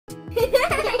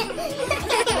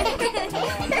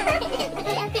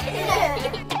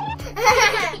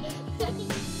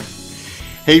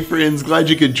Hey friends, glad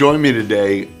you could join me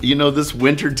today. You know, this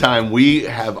winter time we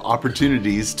have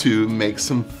opportunities to make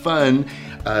some fun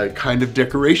kind of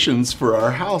decorations for our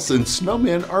house, and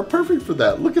snowmen are perfect for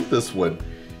that. Look at this one.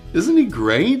 Isn't he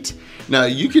great? Now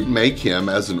you could make him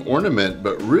as an ornament,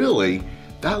 but really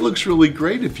that looks really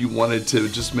great if you wanted to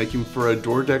just make him for a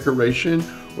door decoration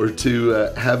or to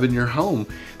have in your home.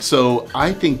 So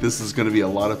I think this is going to be a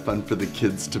lot of fun for the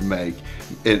kids to make.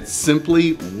 It's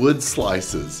simply wood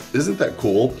slices. Isn't that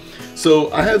cool? So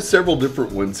I have several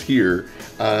different ones here.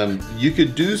 You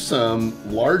could do some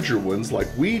larger ones like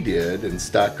we did and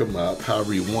stack them up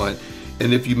however you want.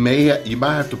 And if you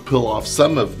might have to peel off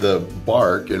some of the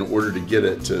bark in order to get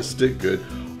it to stick good.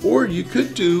 Or you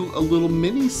could do a little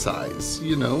mini size,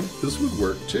 you know, this would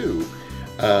work too.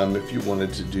 If you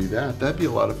wanted to do that, that'd be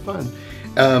a lot of fun.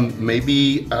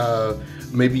 Maybe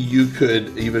you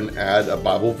could even add a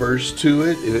Bible verse to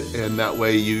it, and that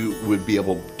way you would be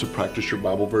able to practice your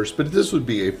Bible verse. But this would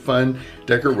be a fun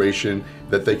decoration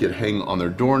that they could hang on their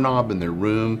doorknob in their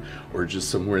room or just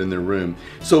somewhere in their room.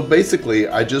 So basically,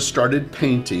 I just started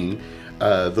painting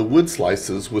the wood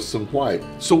slices with some white.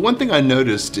 So one thing I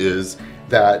noticed is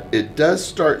that it does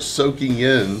start soaking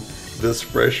in this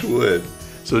fresh wood.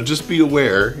 So just be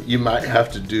aware, you might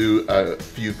have to do a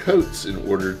few coats in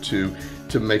order to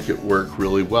make it work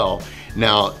really well.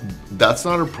 Now, that's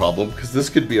not a problem because this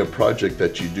could be a project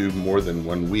that you do more than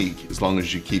 1 week as long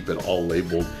as you keep it all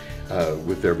labeled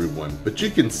with everyone. But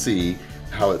you can see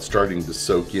how it's starting to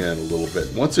soak in a little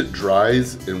bit. Once it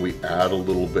dries and we add a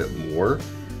little bit more,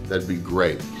 that'd be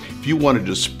great. If you wanted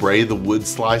to spray the wood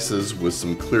slices with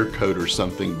some clear coat or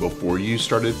something before you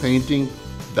started painting,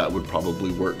 that would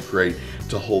probably work great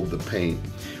to hold the paint.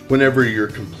 Whenever you're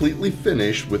completely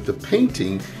finished with the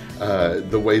painting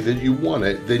the way that you want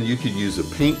it, then you could use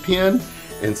a paint pen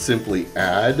and simply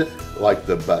add like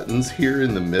the buttons here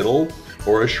in the middle,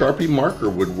 or a Sharpie marker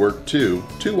would work too.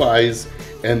 2 eyes,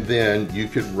 and then you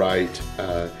could write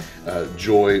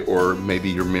joy or maybe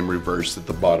your memory verse at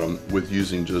the bottom with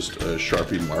using just a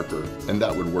Sharpie marker, and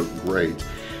that would work great.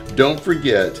 Don't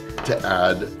forget to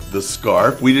add the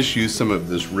scarf. We just used some of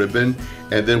this ribbon,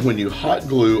 and then when you hot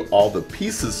glue all the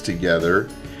pieces together,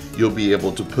 you'll be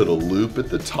able to put a loop at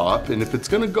the top, and if it's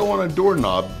going to go on a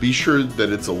doorknob, be sure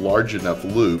that it's a large enough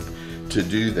loop to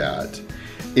do that.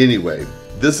 Anyway,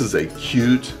 this is a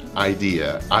cute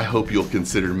idea. I hope you'll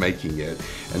consider making it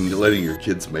and letting your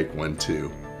kids make one too.